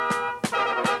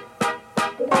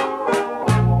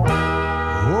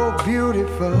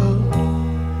grateful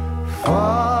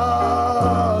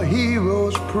for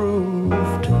heroes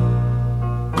proved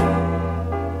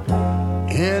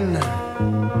in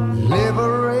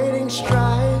liberating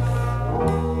strife.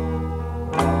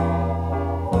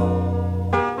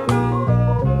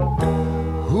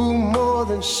 Who more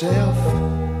than self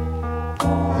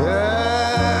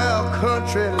their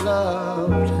country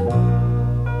loved,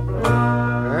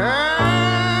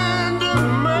 and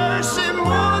mercy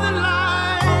more than life.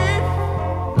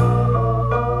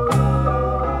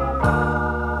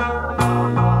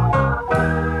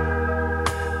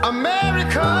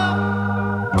 America,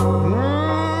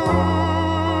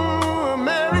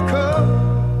 America,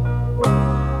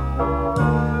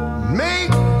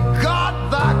 make God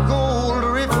thy gold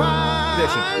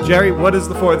refine. Jerry, what does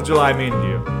the 4th of July mean to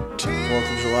you?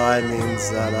 4th of July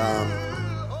means that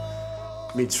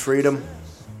means freedom.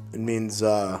 It means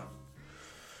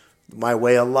my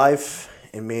way of life.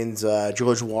 It means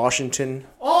George Washington.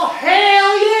 Oh,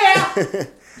 hell yeah!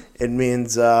 It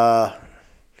means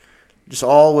just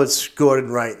all what's good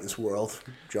and right in this world,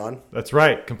 John. That's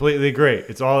right. Completely agree.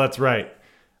 It's all that's right.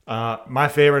 My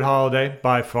favorite holiday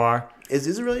by far. Is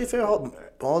it really a fair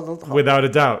holiday? Without a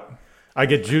doubt. I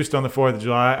get juiced on the 4th of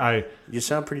July. You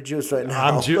sound pretty juiced right now.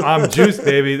 I'm juiced,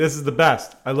 baby. This is the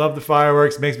best. I love the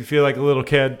fireworks. Makes me feel like a little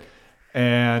kid.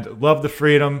 And love the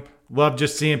freedom. Love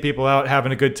just seeing people out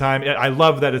having a good time. I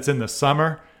love that it's in the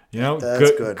summer. You know,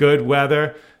 That's good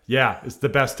weather. Yeah, it's the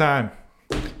best time.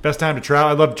 Best time to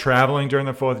travel. I love traveling during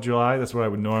the 4th of July. That's what I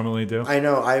would normally do. I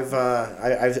know.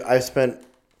 I've spent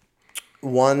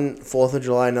one 4th of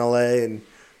July in LA and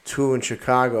 2 in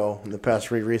Chicago in the past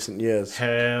 3 recent years.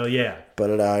 Hell yeah! But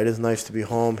it is nice to be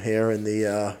home here in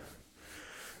the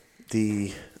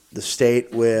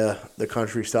state where the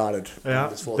country started. Yeah,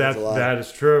 this 4th of July. that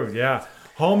is true. Yeah,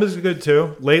 home is good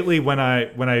too. Lately, when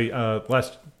I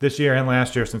this year and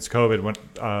last year since COVID,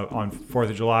 on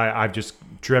 4th of July, I've just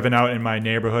driven out in my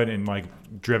neighborhood and like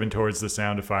driven towards the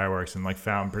sound of fireworks and like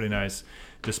found pretty nice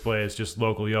displays, just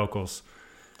local yokels.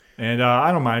 And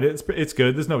I don't mind it. It's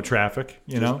good. There's no traffic.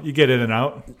 You know, you get in and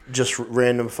out. Just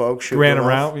random folks. Ran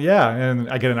around. Yeah, and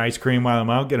I get an ice cream while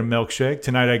I'm out. Get a milkshake.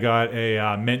 Tonight I got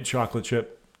a mint chocolate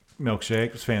chip milkshake.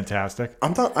 It was fantastic.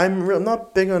 I'm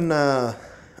not big on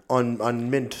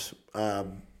mint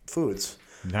foods.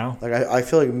 No. Like I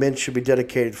feel like mint should be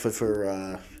dedicated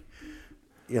for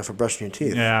brushing your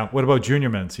teeth. Yeah. What about Junior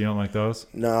Mints? You don't like those?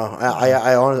 No,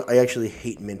 I actually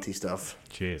hate minty stuff.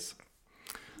 Jeez.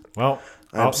 Well,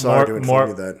 I'm sorry to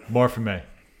inform you that. More for me.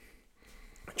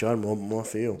 John, more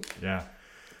for you. Yeah.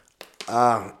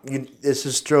 This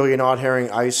is true. You're not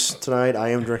hearing ice tonight. I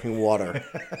am drinking water.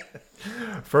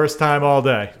 First time all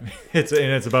day.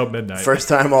 It's about midnight. First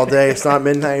time all day. It's not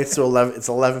midnight. It's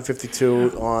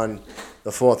 11:52 on the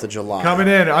 4th of July. Coming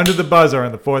in under the buzzer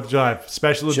on the 4th of July.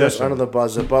 Special edition. Just under the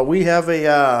buzzer. But we have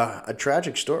a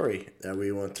tragic story that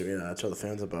we want to tell the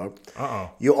fans about.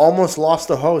 Uh-oh. You almost lost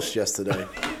the host yesterday.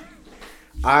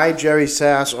 Jerry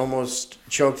Sass, almost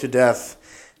choked to death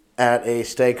at a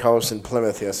steakhouse in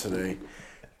Plymouth yesterday.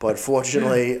 But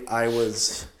fortunately, I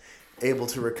was able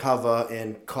to recover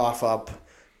and cough up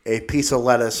a piece of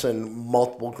lettuce and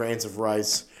multiple grains of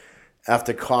rice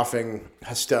after coughing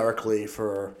hysterically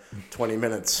for 20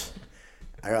 minutes.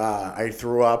 I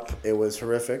threw up. It was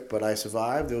horrific, but I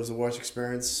survived. It was the worst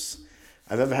experience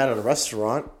I've ever had at a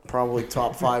restaurant. Probably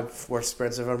top 5 worst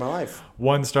experiences I've had in my life.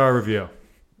 1-star review.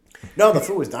 No, the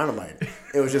food was dynamite.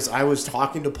 It was just I was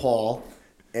talking to Paul,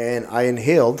 and I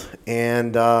inhaled,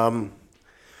 and I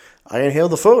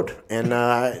inhaled the food. And,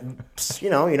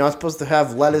 you're not supposed to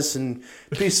have lettuce and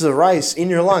pieces of rice in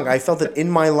your lung. I felt it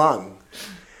in my lung.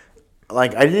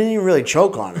 Like, I didn't even really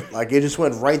choke on it. Like, it just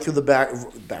went right through the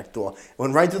back door. It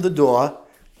went right through the door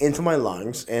into my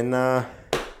lungs. And,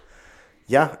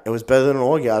 it was better than an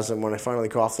orgasm when I finally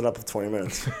coughed it up for 20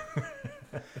 minutes.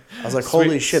 I was like,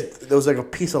 holy shit, there was like a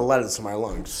piece of lettuce in my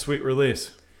lungs. Sweet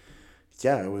release.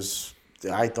 Yeah, it was.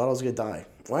 I thought I was going to die.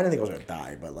 Well, I didn't think I was going to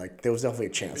die, but like there was definitely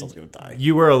a chance I was going to die.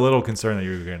 You were a little concerned that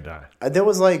you were going to die. There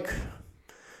was like,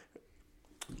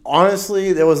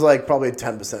 honestly, there was like probably a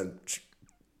 10%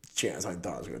 chance I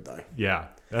thought I was going to die. Yeah,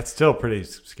 that's still pretty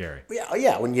scary.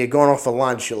 Yeah, when you're going off for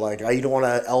lunch, you're like, you don't want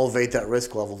to elevate that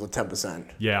risk level to 10%.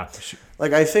 Yeah.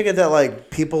 Like, I figured that,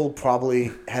 like, people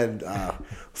probably had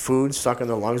food stuck in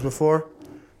their lungs before.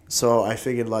 So I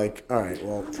figured, like, all right,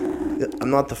 well, I'm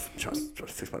not the... Trying to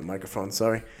fix my microphone,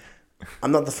 sorry.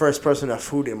 I'm not the first person to have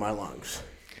food in my lungs.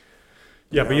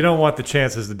 Yeah, but you don't want the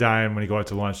chances of dying when you go out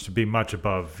to lunch to be much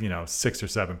above, 6 or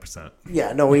 7%.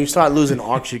 Yeah, no, when you start losing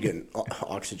oxygen,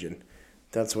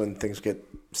 that's when things get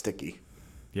sticky.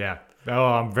 Yeah. Oh,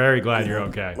 I'm very glad you're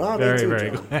okay. Well, me very, too,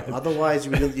 very John. glad. Otherwise,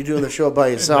 you're doing the show by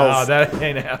yourself. No, that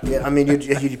ain't happening. Yeah, I mean, you'd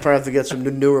probably have to get some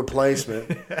new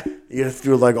replacement. You have to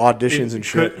do like auditions and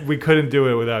shit. We couldn't do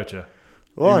it without you.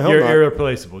 Well, I hope You're not.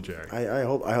 irreplaceable, Jerry. I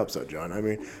hope so, John. I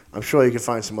mean, I'm sure you can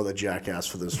find some other jackass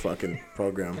for this fucking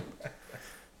program.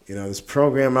 This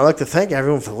program. I'd like to thank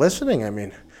everyone for listening. I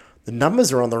mean, the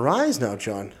numbers are on the rise now,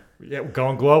 John. Yeah, we're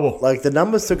going global. Like the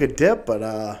numbers took a dip,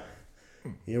 but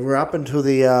we're up into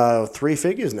the 3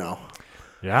 figures now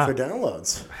Yeah. for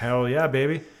downloads. Hell yeah,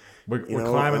 baby. We're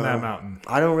climbing that mountain.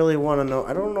 I don't really want to know.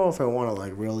 I don't know if I want to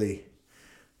like really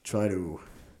try to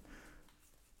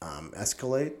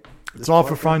escalate. It's all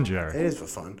for fun, Jerry. It is for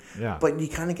fun. Yeah. But you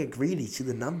kind of get greedy. See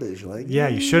the numbers. You're like, Yeah,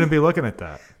 you shouldn't be looking at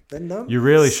that. The numbers. You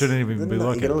really shouldn't even The be nu-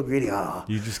 looking. You get a little greedy. Oh,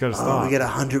 You just got to oh, stop. we get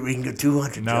 100. We can get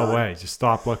 200. No John. way. Just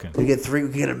stop looking. We get 3. We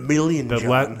get 1 million.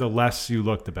 John. The less you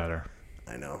look, the better.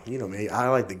 I know. You know me. I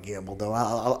like the gamble though.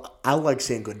 I like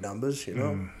seeing good numbers.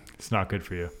 It's not good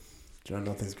for you. John,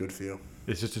 nothing's good for you.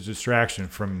 It's just a distraction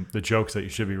from the jokes that you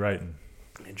should be writing.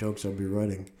 The jokes I'll be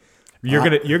writing. You're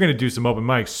gonna do some open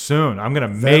mics soon. I'm gonna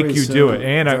Very make you soon. do it,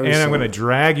 and I'm Very gonna soon.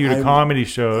 drag you to I'm- comedy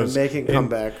shows. I'm making a and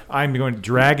comeback. I'm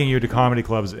dragging you to comedy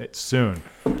clubs soon.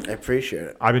 I appreciate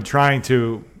it. I've been trying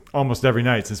to almost every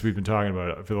night since we've been talking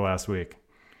about it for the last week.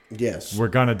 Yes. We're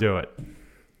gonna do it.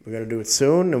 We're going to do it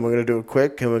soon, and we're going to do it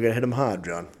quick, and we're going to hit him hard,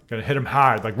 John. Gonna hit him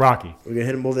hard like Rocky. We're going to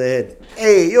hit him over the head.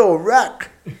 Hey, yo, Rock!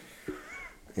 We're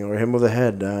going to hit him over the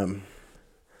head.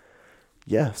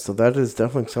 Yeah, so that is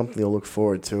definitely something to look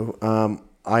forward to.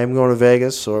 I am going to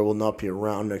Vegas, so I will not be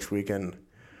around next weekend.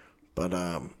 But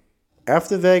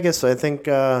after Vegas, I think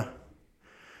we're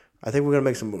going to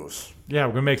make some moves. Yeah,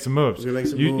 we're gonna make some moves. We're gonna make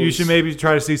some You moves. should maybe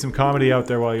try to see some comedy out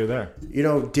there while you're there.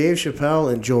 Dave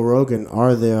Chappelle and Joe Rogan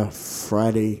are there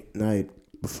Friday night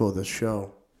before the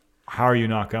show. How are you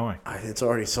not going? It's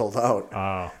already sold out.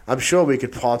 Oh, I'm sure we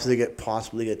could possibly get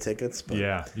tickets, but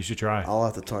yeah, you should try. I'll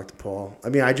have to talk to Paul. I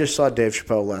mean, I just saw Dave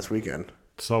Chappelle last weekend.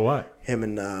 So what? Him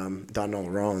and Donnell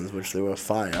Rollins, which they were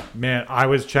fire. Man, I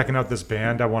was checking out this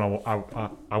band I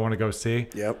want to go see.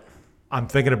 Yep. I'm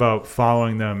thinking about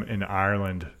following them in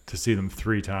Ireland to see them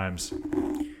 3 times.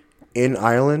 In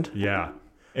Ireland? Yeah.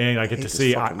 And I get hate to this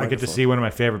see fucking I get to microphone. see one of my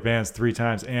favorite bands 3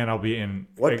 times, and I'll be in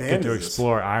What I band get to is this?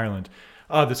 explore Ireland.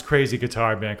 This crazy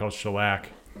guitar band called Shellac.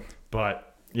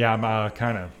 But yeah, I'm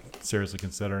kind of seriously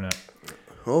considering it.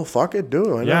 Oh, fuck it,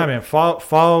 do it. Yeah, man.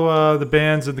 Follow the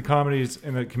bands and the comedies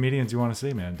and the comedians you want to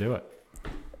see, man. Do it.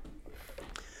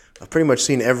 I've pretty much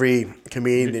seen every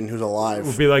comedian who's alive. It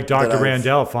would be like Dr. that I've-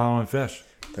 Randall following Fish.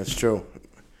 That's true.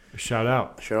 Shout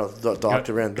out. Shout out to Dr.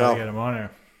 Gotta Randall. get him on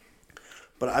there.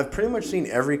 But I've pretty much seen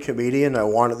every comedian I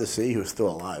wanted to see who's still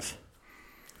alive.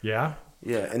 Yeah.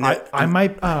 Yeah, and I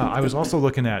might. I was also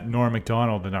looking at Norm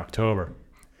Macdonald in October.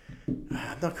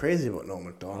 I'm not crazy about Noel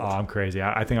McDonald. Oh, I'm crazy.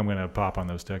 I think I'm gonna pop on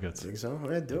those tickets. Think so?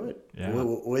 Yeah, do it. Yeah.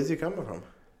 Where's he coming from?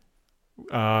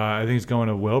 I think he's going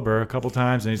to Wilbur a couple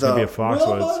times, and he's gonna be at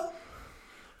Foxwoods.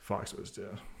 Foxwoods,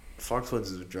 yeah. Foxwoods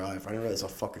is a drive. I didn't realize how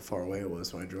fucking far away it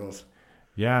was when I drove.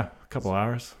 Yeah, a couple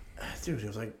hours. Dude, it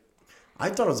was like, I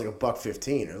thought it was like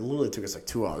 $1.15. It literally took us like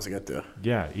 2 hours to get there.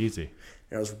 Yeah, easy.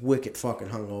 And I was wicked fucking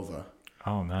hungover.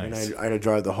 Oh, And nice. I had to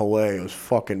drive the whole way. It was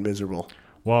fucking miserable.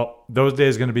 Well, those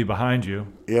days are gonna be behind you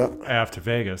Yep. after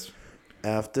Vegas.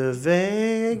 After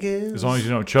Vegas. As long as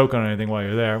you don't choke on anything while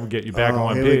you're there, we'll get you back in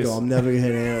one here we piece. go. I'm never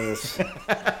getting any of this.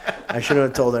 I shouldn't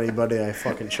have told anybody I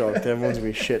fucking choked. Everyone's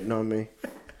gonna be shitting on me.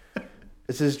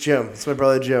 This is Jim. It's my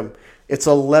brother Jim. It's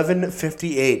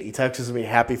 11:58. He texts me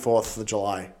Happy 4th of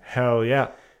July. Hell yeah.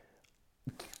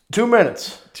 2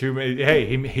 minutes. Hey,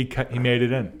 he made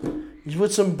it in. He's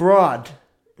with some broad.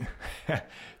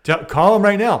 Call him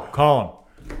right now. Call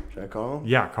him. Should I call him?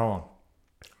 Yeah, call him.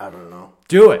 I don't know.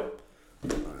 Do it.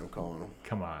 I'm calling him.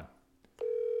 Come on.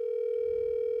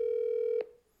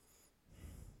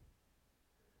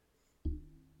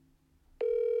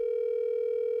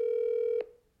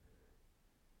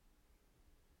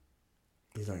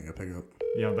 He's not gonna pick up.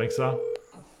 You don't think so?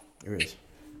 Here he is.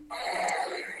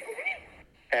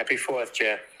 Happy 4th,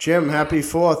 Jeff. Jim, happy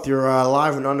 4th. You're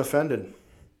live and unoffended.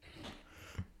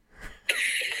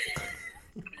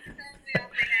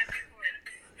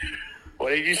 What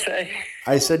did you say?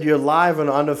 I said you're live and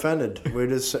unoffended. We're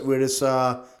just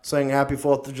saying happy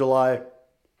 4th of July.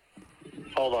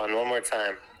 Hold on, one more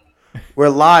time. We're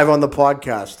live on the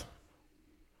podcast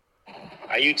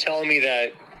Are you telling me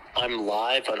that I'm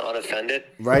live on Unoffended?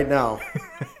 right now.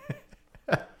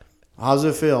 How's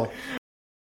it feel?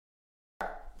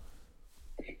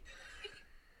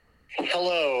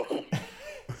 Hello,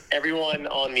 everyone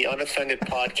on the Unoffended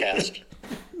podcast.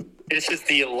 This is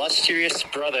the illustrious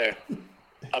brother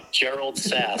of Gerald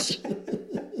Sass,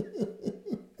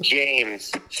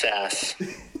 James Sass.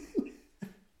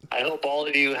 I hope all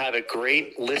of you have a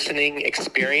great listening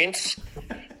experience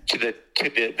to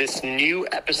this new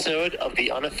episode of the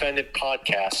Unoffended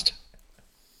podcast.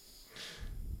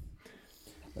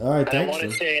 All right, And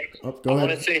thanks. I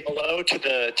want to say hello to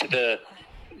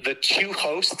the two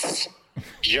hosts,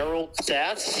 Gerald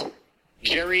Sass,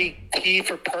 Jerry P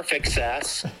for Perfect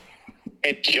Sass,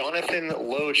 and Jonathan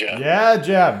Loja. Yeah,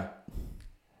 Jeb.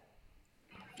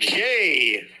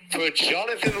 J for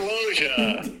Jonathan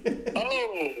Loja.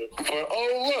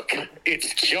 Oh look,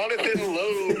 it's Jonathan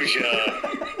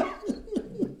Loja.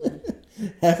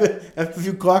 Have a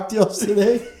few cocktails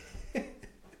today.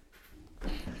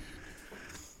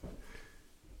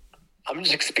 I'm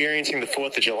just experiencing the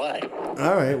 4th of July.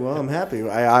 All right, well, I'm happy.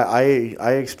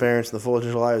 I experienced the 4th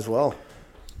of July as well.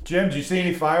 Jim, did you see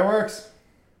any fireworks?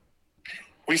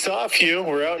 We saw a few.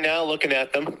 We're out now looking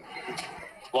at them.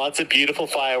 Lots of beautiful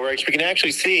fireworks. We can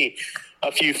actually see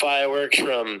a few fireworks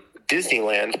from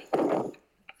Disneyland.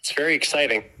 It's very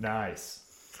exciting. Nice.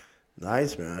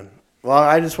 Nice, man. Well,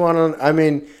 I just want to, I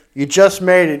mean, you just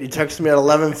made it. You texted me at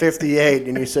 11:58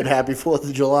 and you said happy 4th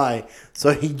of July. So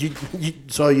you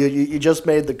just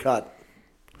made the cut.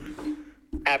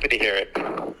 Happy to hear it.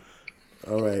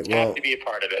 All right, well. Happy to be a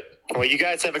part of it. Well, you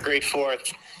guys have a great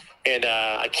 4th. And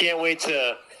I can't wait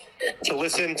to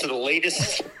listen to the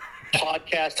latest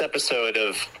podcast episode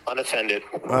of Unoffended.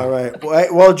 All right.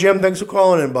 Well, Jim, thanks for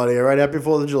calling in, buddy. All right, happy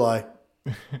 4th of July.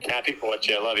 Happy 4th,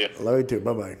 Jay. I love you. Love you too.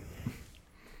 Bye-bye.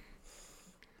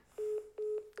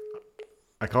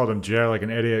 I called him Jer like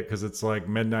an idiot because it's like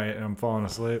midnight and I'm falling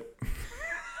asleep.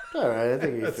 All right, I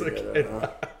think you figured it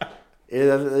out.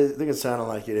 Yeah, I think it sounded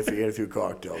like it if you had a few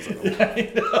cocktails in them.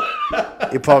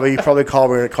 You probably call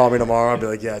me tomorrow and be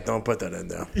like, yeah, don't put that in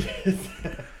there.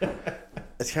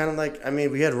 It's kind of like, I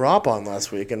mean, we had Rob on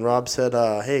last week, and Rob said,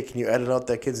 hey, can you edit out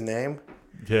that kid's name?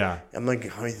 Yeah. I'm like,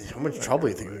 how much trouble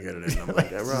do you think we get it in? I'm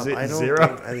like, Rob, I don't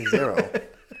zero? I think zero. I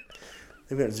think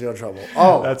we had zero trouble.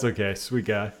 Oh. That's okay. Sweet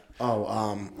guy.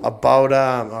 No,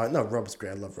 Rob's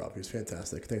great. I love Rob. He was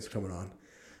fantastic. Thanks for coming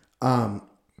on.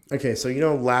 Okay, so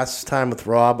last time with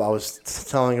Rob, I was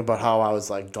telling about how I was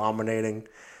like dominating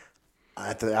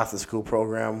at the after school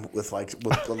program with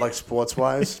sports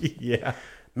wise. Yeah.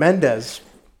 Mendez,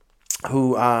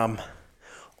 who only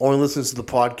listens to the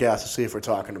podcast to see if we're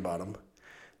talking about him.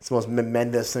 It's the most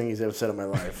Mendez thing he's ever said in my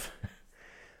life.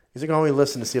 He's like, I only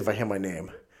listen to see if I hear my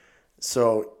name.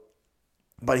 So,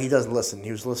 but he doesn't listen.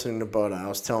 He was listening about I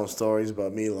was telling stories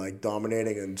about me like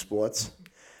dominating in sports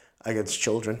against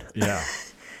children. Yeah.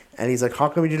 And he's like, how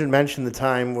come you didn't mention the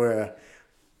time where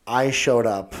I showed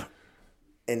up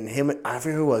and him, I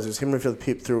forget who it was him and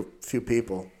a few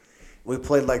people. We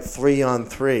played like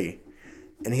 3-on-3.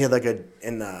 And he had like a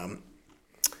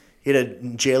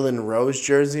Jalen Rose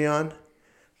jersey on.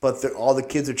 But all the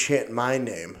kids are chanting my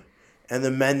name. And the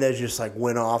men that just like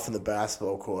went off in the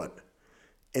basketball court.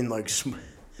 And like,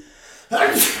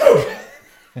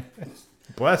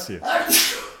 Bless you.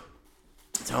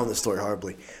 telling this story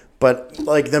horribly. But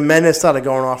like the men that started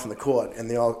going off in the court,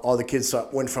 and all the kids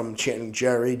went from chanting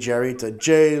Jerry to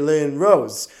Jalen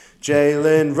Rose,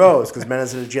 because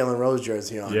Menace had a Jalen Rose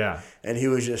jersey on. Yeah, and he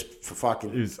was just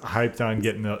fucking. He was hyped on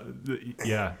getting he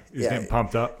was getting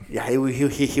pumped up. Yeah,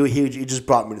 he just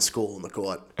brought me to school in the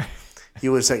court. He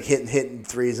was like hitting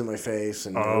threes in my face,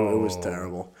 and it was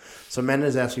terrible. So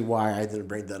Mendez asked me why I didn't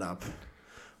bring that up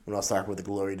when I was talking about the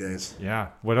glory days. Yeah.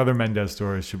 What other Mendez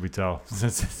stories should we tell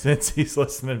since he's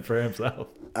listening for himself?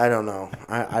 I don't know.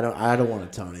 I don't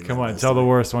want to tell anyone. Come on, tell the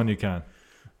worst one you can.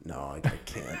 No, I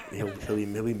can't. He'll be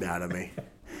mad at me.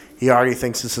 He already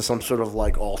thinks this is some sort of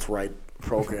like alt-right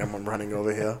program I'm running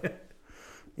over here.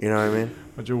 You know what I mean?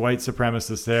 Bunch of white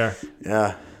supremacists there.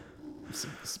 Yeah.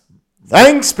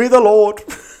 Thanks be the Lord.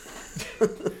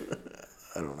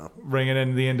 I don't know. Bringing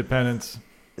in the independence.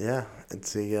 Yeah,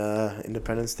 it's the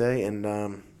Independence Day,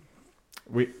 and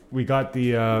we got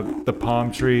the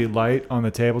palm tree light on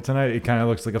the table tonight. It kind of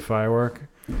looks like a firework.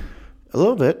 a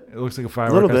little bit. It looks like a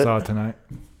firework I saw tonight.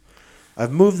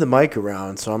 I've moved the mic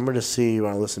around, so I'm going to see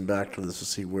when I listen back to this to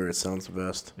see where it sounds the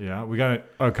best. Yeah, we got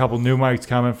a couple new mics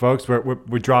coming, folks.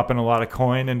 We're dropping a lot of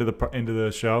coin into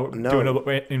the show.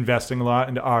 Investing a lot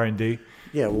into R&D.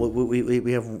 Yeah,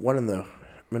 we have one in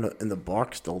the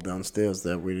box still downstairs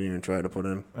that we didn't even try to put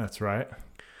in. That's right.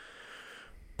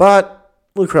 But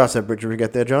we'll cross that bridge when we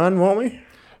get there, John, won't we?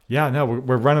 Yeah, no,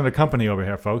 we're running a company over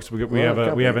here, folks. We're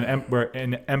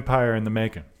an empire in the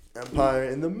making. Empire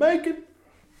in the making.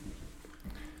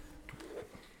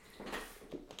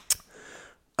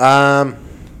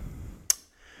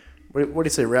 What do you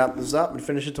say? Wrap this up and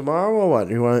finish it tomorrow, or what?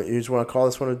 You just want to call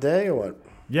this one a day, or what?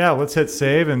 Yeah, let's hit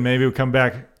save, and maybe we'll come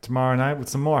back tomorrow night with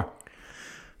some more.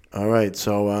 All right,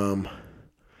 so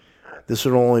this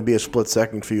would only be a split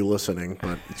second for you listening,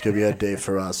 but it's gonna be a day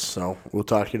for us. So we'll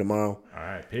talk to you tomorrow. All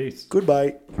right, peace.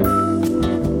 Goodbye.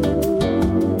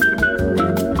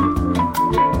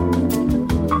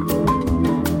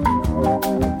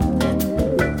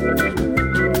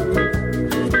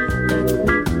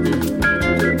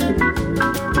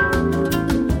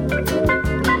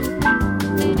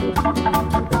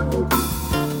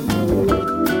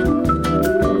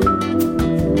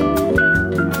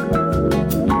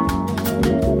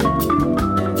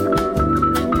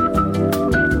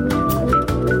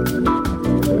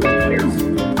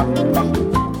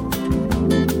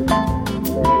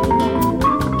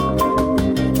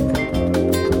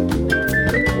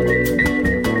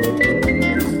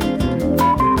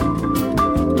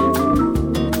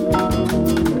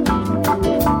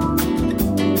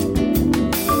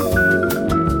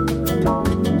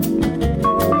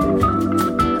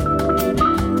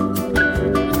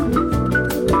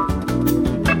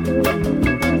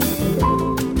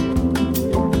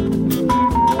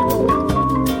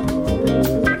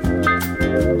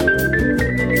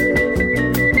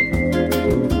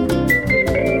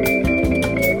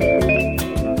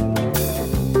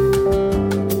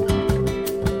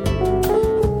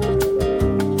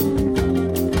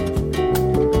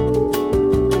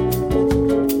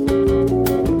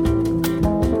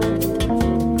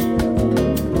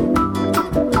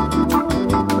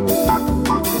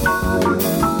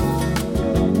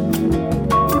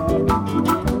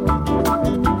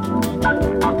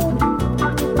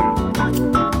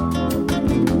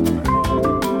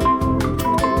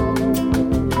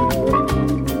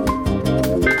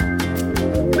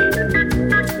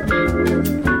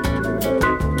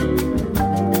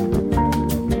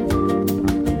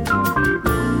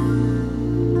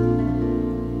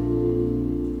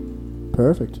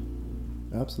 Perfect.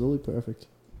 Absolutely perfect.